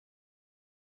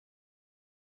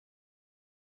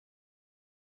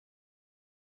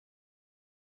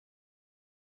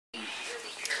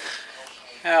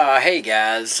Hey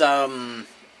guys,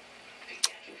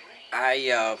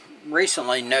 I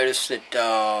recently noticed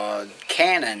that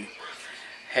Canon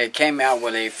had came out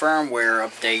with a firmware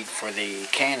update for the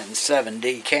Canon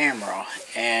 7D camera,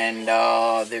 and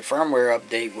the firmware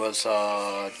update was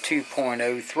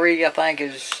 2.03, I think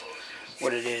is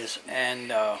what it is,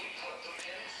 and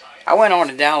I went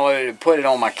on and downloaded it and put it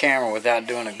on my camera without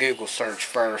doing a Google search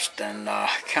first, and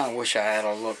I kind of wish I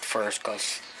had looked first,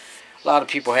 because a lot of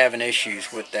people having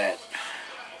issues with that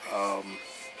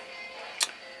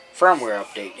firmware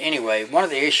update. Anyway, one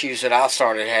of the issues that I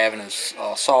started having is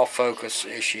a soft focus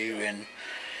issue, and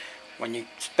when you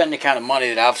spend the kind of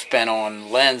money that I've spent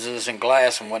on lenses and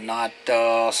glass and whatnot,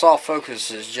 soft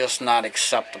focus is just not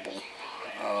acceptable.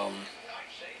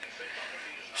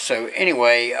 So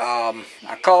anyway,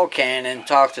 I called Canon,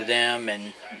 talked to them,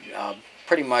 and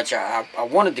pretty much I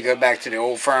wanted to go back to the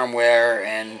old firmware,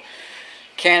 and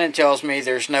Canon tells me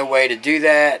there's no way to do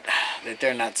that, that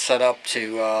they're not set up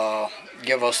to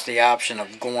give us the option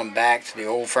of going back to the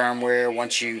old firmware.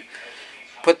 Once you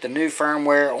put the new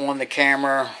firmware on the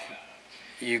camera,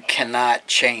 you cannot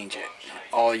change it.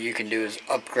 All you can do is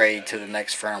upgrade to the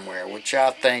next firmware, which I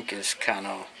think is kind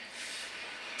of,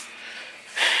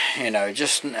 I don't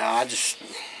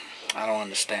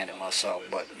understand it myself,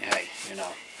 but hey,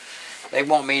 they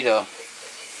want me to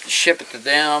ship it to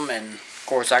them, and of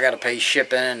course I got to pay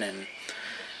shipping, and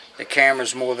the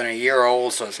camera's more than a year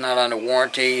old, so it's not under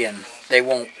warranty, and they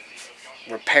won't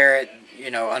repair it,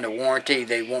 under warranty.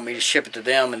 They want me to ship it to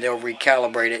them, and they'll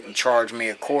recalibrate it and charge me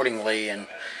accordingly. And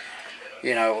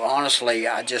honestly,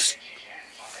 I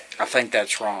think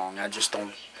that's wrong. I just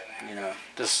don't,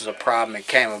 this is a problem that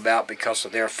came about because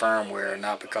of their firmware,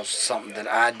 not because of something that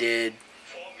I did.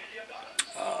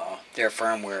 Their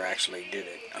firmware actually did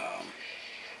it.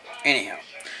 Anyhow,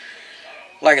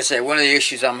 like I said, one of the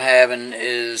issues I'm having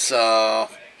is a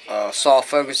soft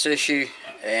focus issue,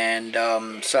 and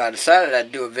so I decided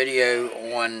I'd do a video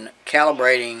on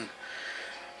calibrating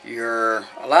a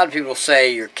lot of people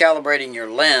say you're calibrating your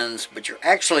lens, but you're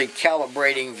actually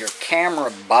calibrating your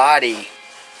camera body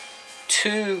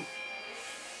to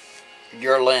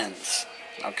your lens,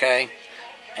 okay?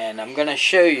 And I'm going to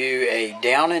show you a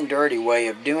down and dirty way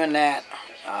of doing that.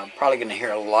 I'm probably going to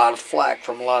hear a lot of flack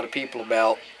from a lot of people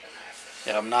about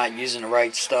that I'm not using the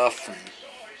right stuff and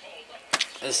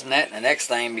this and that and the next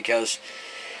thing, because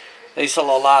they sell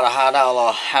a lot of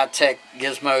high-tech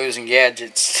gizmos and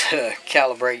gadgets to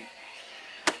calibrate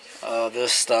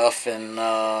this stuff, and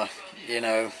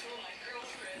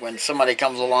when somebody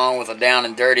comes along with a down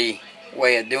and dirty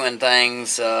way of doing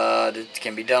things that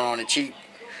can be done on the cheap,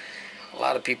 a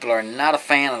lot of people are not a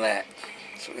fan of that.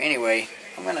 So anyway,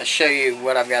 I'm going to show you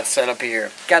what I've got set up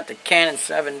here. Got the Canon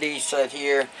 7D set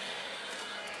here,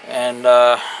 and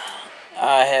I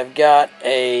have got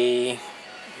a,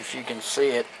 if you can see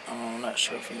it, I'm not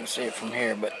sure if you can see it from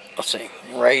here, but let's see,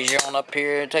 raise you on up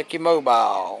here and take your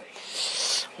mobile.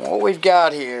 What we've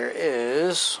got here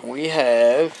is we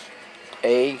have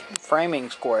a framing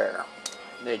square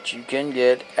that you can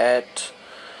get at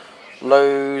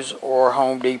Lowe's or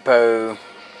Home Depot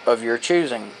of your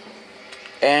choosing,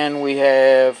 and we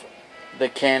have the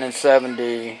Canon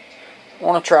 7D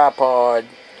on a tripod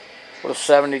with a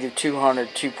 70 to 200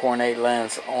 2.8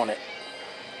 lens on it.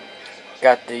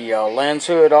 Got the lens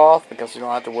hood off because you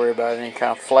don't have to worry about any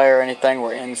kind of flare or anything.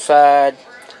 We're inside.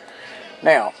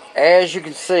 Now, as you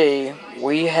can see,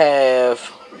 we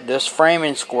have this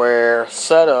framing square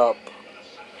set up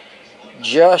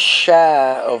just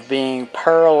shy of being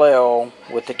parallel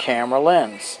with the camera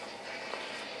lens.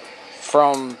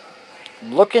 From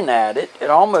looking at it, it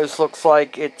almost looks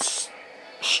like it's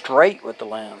straight with the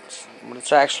lens, but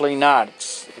it's actually not.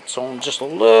 It's on just a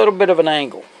little bit of an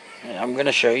angle, and I'm going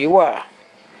to show you why.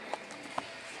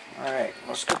 Alright,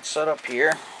 let's get set up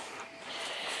here,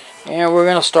 and we're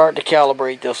going to start to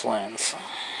calibrate this lens.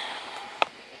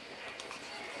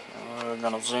 We're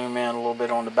going to zoom in a little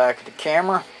bit on the back of the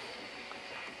camera,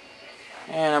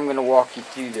 and I'm going to walk you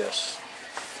through this.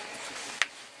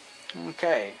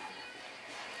 Okay.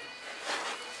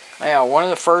 Now, one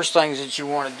of the first things that you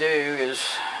want to do is,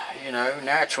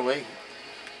 naturally,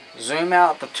 zoom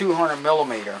out the 200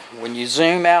 millimeter. When you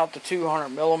zoom out the 200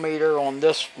 millimeter on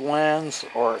this lens,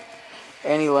 or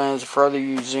any lens, the further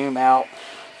you zoom out,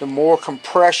 the more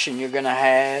compression you're going to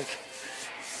have,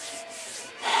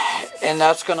 and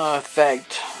that's going to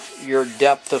affect your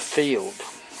depth of field.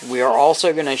 We are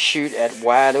also going to shoot at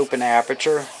wide open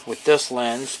aperture with this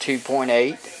lens,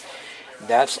 2.8.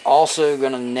 That's also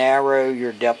going to narrow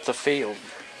your depth of field.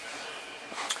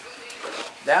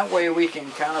 That way we can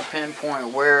kind of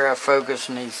pinpoint where our focus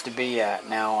needs to be at.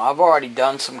 Now, I've already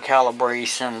done some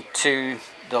calibration to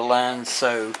the lens,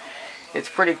 so it's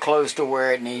pretty close to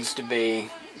where it needs to be.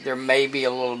 There may be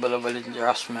a little bit of an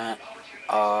adjustment,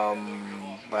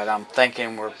 but I'm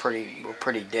thinking we're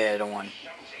pretty dead on.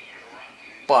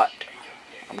 But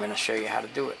I'm going to show you how to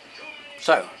do it.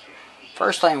 So,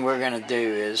 first thing we're going to do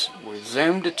is we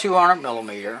zoom to 200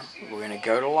 millimeter. We're going to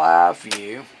go to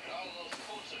LabVIEW.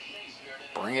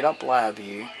 Bring it up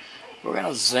LabVIEw. We're going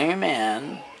to zoom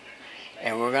in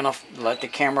and we're going to let the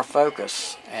camera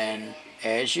focus. And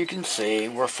as you can see,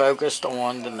 we're focused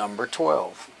on the number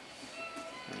 12.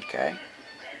 Okay.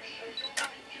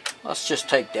 Let's just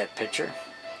take that picture.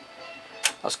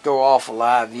 Let's go off of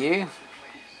LabVIEW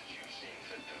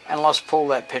and let's pull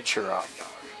that picture up.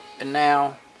 And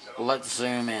now let's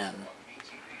zoom in.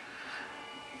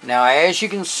 Now as you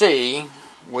can see,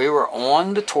 we were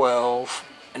on the 12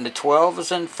 and the 12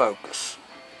 is in focus.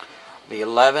 The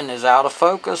 11 is out of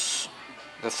focus.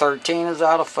 The 13 is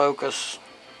out of focus.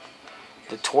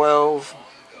 The 12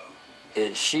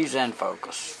 she's in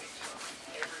focus.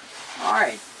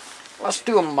 Alright, let's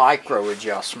do a micro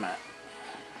adjustment.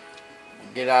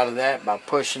 Get out of that by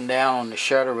pushing down on the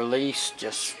shutter release,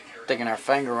 just sticking our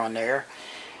finger on there.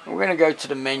 And we're going to go to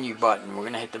the menu button. We're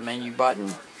going to hit the menu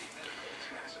button.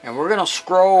 And we're going to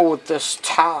scroll with this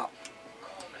top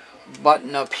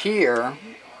button up here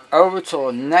over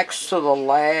to next to the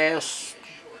last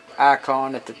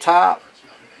icon at the top.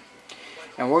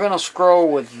 And we're going to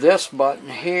scroll with this button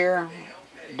here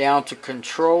down to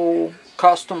Control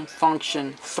Custom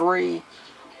Function 3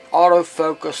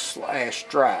 Autofocus /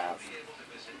 Drive.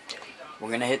 We're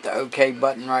going to hit the OK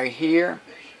button right here.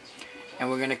 And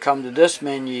we're going to come to this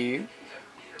menu,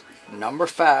 number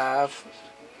 5,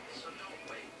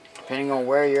 depending on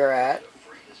where you're at.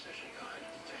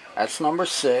 That's number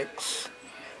 6.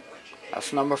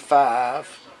 That's number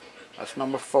 5. That's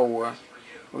number 4.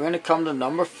 We're going to come to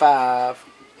number 5,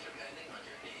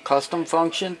 Custom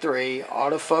Function 3,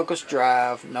 Autofocus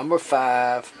Drive, number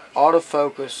 5,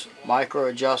 Autofocus Micro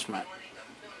Adjustment.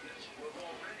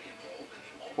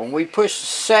 When we push the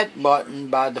set button,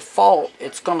 by default,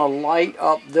 it's going to light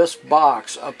up this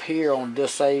box up here on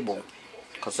Disable,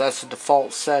 because that's the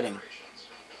default setting.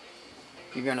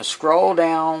 You're going to scroll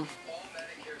down.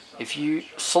 If you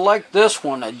select this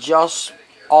one, adjust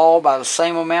all by the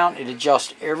same amount, it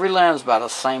adjusts every lens by the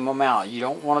same amount. You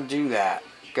don't want to do that.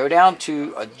 Go down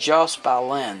to Adjust by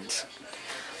Lens.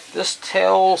 This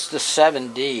tells the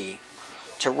 7D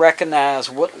to recognize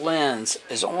what lens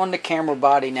is on the camera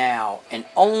body now and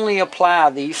only apply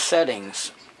these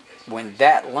settings when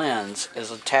that lens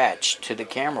is attached to the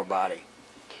camera body.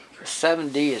 The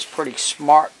 7D is pretty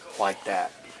smart like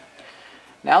that.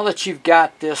 Now that you've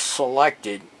got this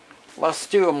selected, let's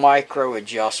do a micro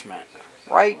adjustment.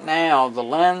 Right now the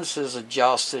lens is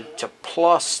adjusted to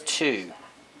 +2.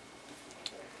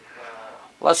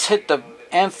 Let's hit the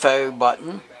info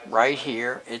button right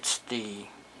here. It's the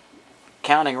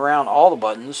counting around all the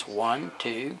buttons. 1,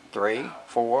 2, 3,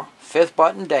 4. 5th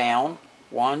button down.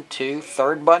 1, 2.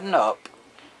 3rd button up.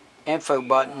 Info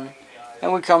button.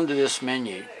 And we come to this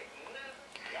menu.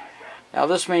 Now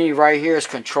this menu right here is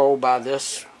controlled by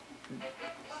this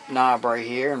knob right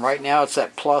here. And right now it's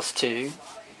at +2.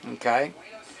 Okay.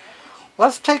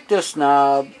 Let's take this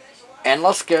knob and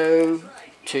let's go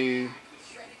to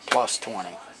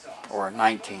 +20 or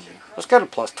 19. Let's go to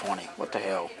 +20. What the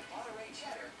hell?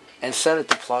 And set it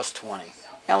to +20.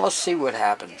 Now let's see what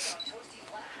happens.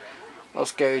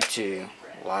 Let's go to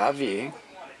LabVIEW.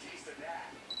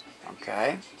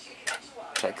 Okay.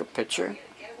 Take a picture.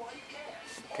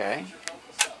 Okay.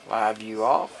 LabVIEW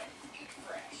off.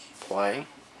 Play.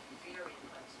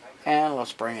 And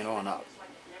let's bring it on up.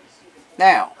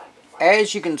 Now,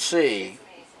 as you can see,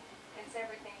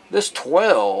 this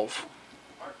 12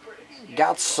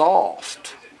 got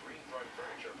soft.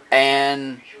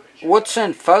 And what's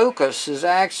in focus is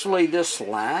actually this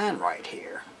line right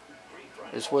here.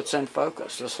 Is what's in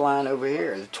focus. This line over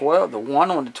here. The 12, the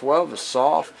one on the 12 is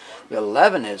soft. The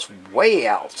 11 is way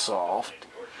out soft.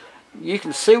 You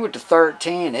can see what the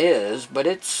 13 is, but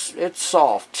it's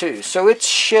soft too. So it's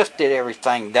shifted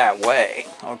everything that way.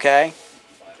 Okay.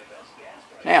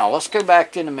 Now let's go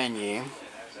back to the menu.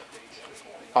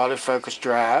 Autofocus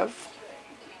Drive.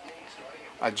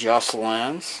 Adjust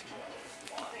lens.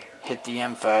 Hit the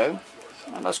info.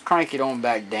 And let's crank it on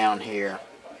back down here.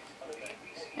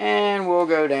 And we'll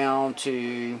go down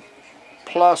to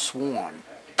 +1.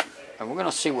 And we're going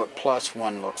to see what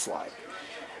 +1 looks like.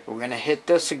 We're going to hit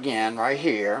this again right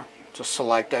here to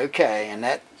select OK. And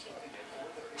that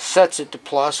sets it to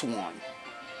 +1.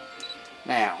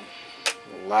 Now,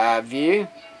 LabVIEW,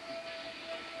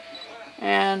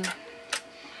 and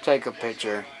take a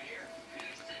picture.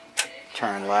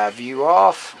 Turn LabVIEW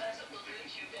off,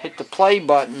 hit the play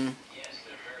button,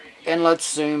 and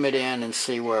let's zoom it in and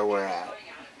see where we're at.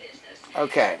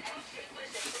 Okay.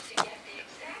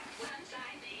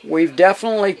 We've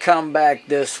definitely come back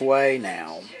this way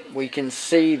now. We can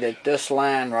see that this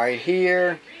line right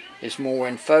here is more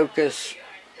in focus.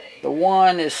 The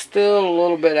one is still a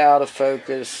little bit out of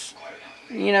focus.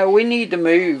 You know, we need to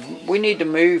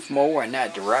move more in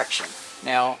that direction.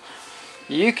 Now,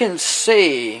 you can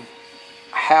see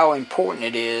how important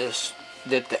it is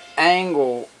that the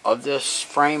angle of this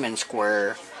framing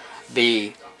square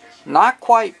be not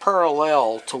quite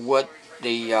parallel to what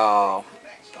the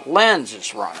lens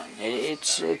is running.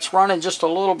 It's running just a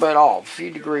little bit off, a few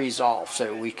degrees off,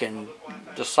 so we can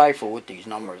decipher what these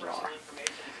numbers are.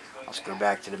 Let's go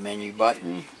back to the menu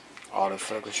button,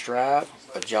 autofocus drive,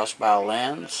 adjust by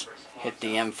lens, hit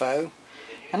the info,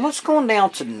 and let's go on down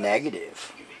to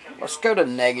negative. Let's go to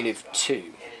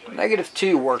 -2.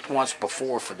 -2 worked once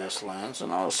before for this lens,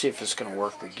 and I'll see if it's going to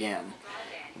work again.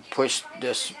 Push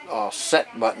this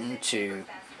set button to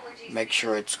make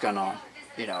sure it's going to,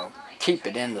 you know, keep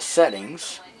it in the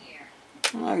settings.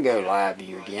 I'll go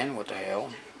LabVIEW again. What the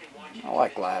hell? I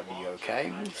like LabVIEW.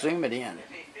 Okay, zoom it in.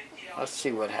 Let's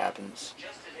see what happens.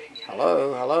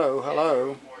 Hello, hello,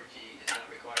 hello,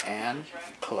 and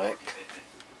click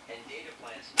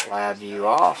LabVIEW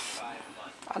off.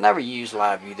 I never use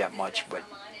LabVIEW that much, but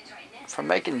for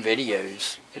making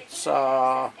videos, it's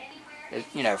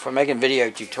you know, for making video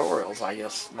tutorials, I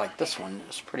guess like this one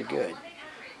is pretty good.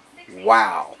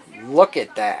 Wow, look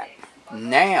at that.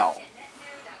 Now,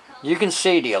 you can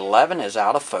see the 11 is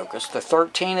out of focus. The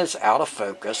 13 is out of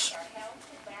focus.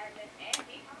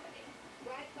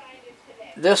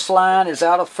 This line is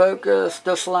out of focus.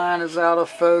 This line is out of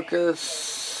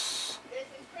focus.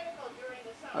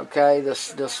 Okay,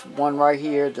 this one right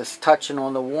here, this touching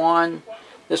on the 1.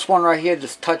 This one right here,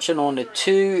 just touching on the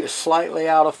 2, is slightly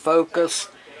out of focus.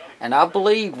 And I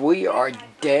believe we are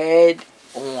dead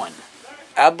on.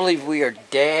 I believe we are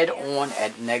dead on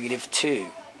at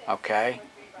 -2. Okay?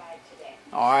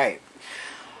 Alright.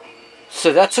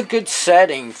 So that's a good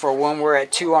setting for when we're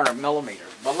at 200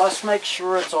 millimeters. But let's make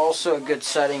sure it's also a good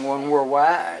setting when we're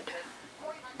wide.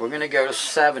 We're going to go to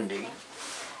 70.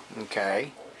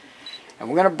 Okay? And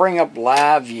we're going to bring up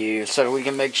LabVIEW so that we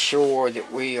can make sure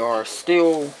that we are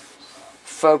still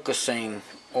focusing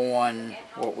on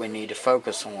what we need to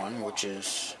focus on, which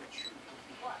is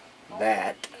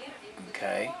that.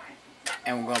 Okay,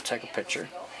 and we're going to take a picture.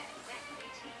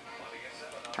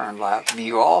 Turn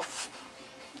LabVIEW off.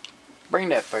 Bring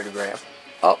that photograph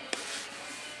up.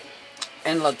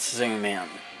 And let's zoom in.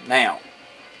 Now,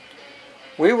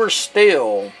 we were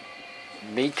still,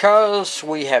 because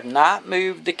we have not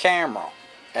moved the camera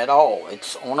at all.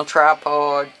 It's on a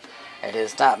tripod. It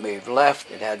has not moved left.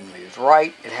 It hasn't moved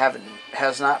right. It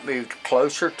has not moved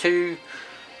closer to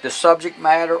the subject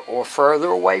matter or further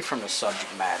away from the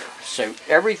subject matter. So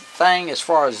everything as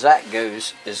far as that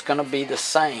goes is going to be the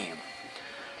same.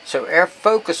 So our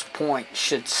focus point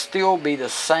should still be the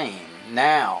same.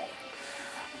 Now,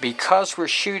 because we're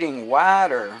shooting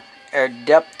wider, our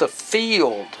depth of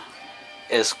field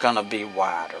is going to be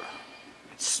wider.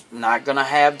 It's not going to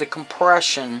have the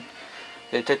compression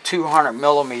that the 200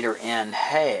 millimeter N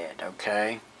had,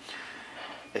 okay?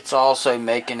 It's also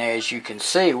making, as you can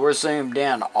see, we're zoomed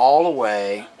in all the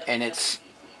way, and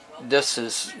this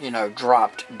is, you know,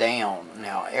 dropped down.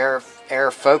 Now,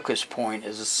 our focus point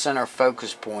is a center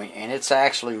focus point, and it's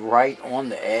actually right on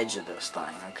the edge of this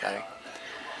thing, okay?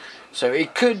 So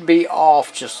it could be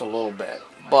off just a little bit,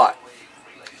 but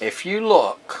if you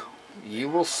look, you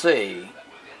will see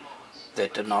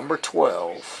that the number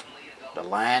 12, the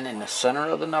line in the center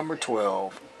of the number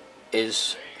 12,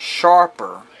 is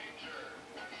sharper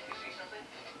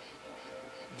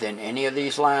than any of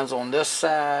these lines on this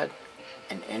side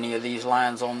and any of these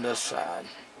lines on this side.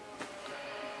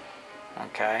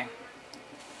 Okay?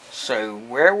 So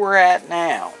where we're at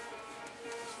now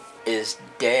is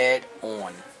dead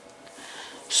on.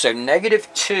 So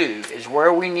 -2 is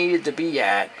where we needed to be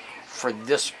at for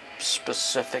this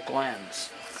specific lens.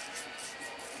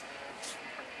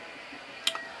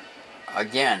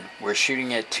 Again, we're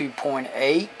shooting at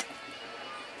 2.8,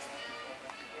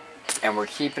 and we're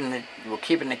keeping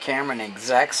the camera in the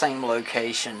exact same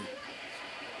location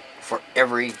for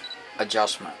every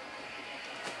adjustment.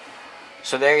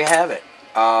 So there you have it.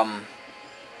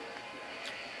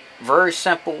 Very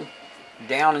simple,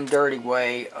 down and dirty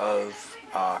way of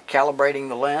calibrating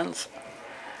the lens.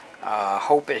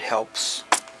 Hope it helps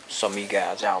some of you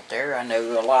guys out there. I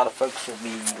know a lot of folks will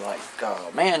be like,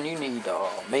 man, you need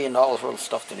 $1 million worth of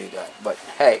stuff to do that. But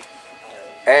hey,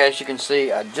 as you can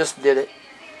see, I just did it.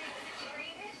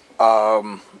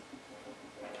 And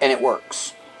it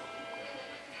works.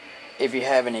 If you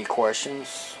have any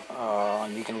questions,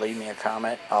 you can leave me a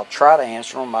comment. I'll try to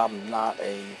answer them. I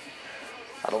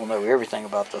don't know everything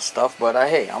about this stuff, but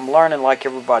hey, I'm learning like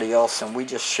everybody else, and we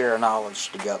just share knowledge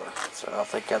together. So I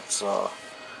think that's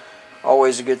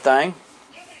always a good thing.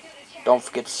 Don't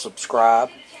forget to subscribe.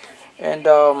 And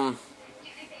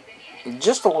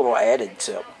just a little added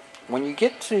tip. When you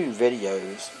get to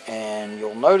videos, and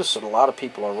you'll notice that a lot of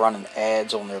people are running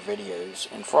ads on their videos,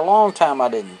 and for a long time I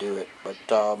didn't do it, but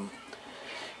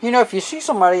you know, if you see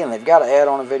somebody and they've got an ad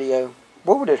on a video,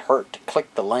 what would it hurt to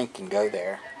click the link and go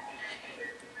there?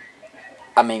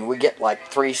 I mean, we get like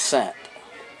 3 cents,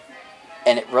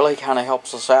 and it really kind of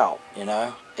helps us out, you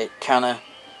know. It kind of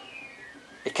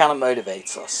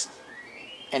motivates us.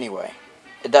 Anyway,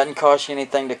 it doesn't cost you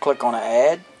anything to click on an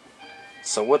ad,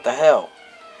 so what the hell?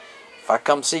 If I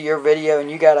come see your video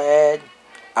and you got an ad,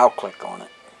 I'll click on it.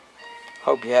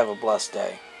 Hope you have a blessed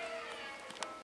day.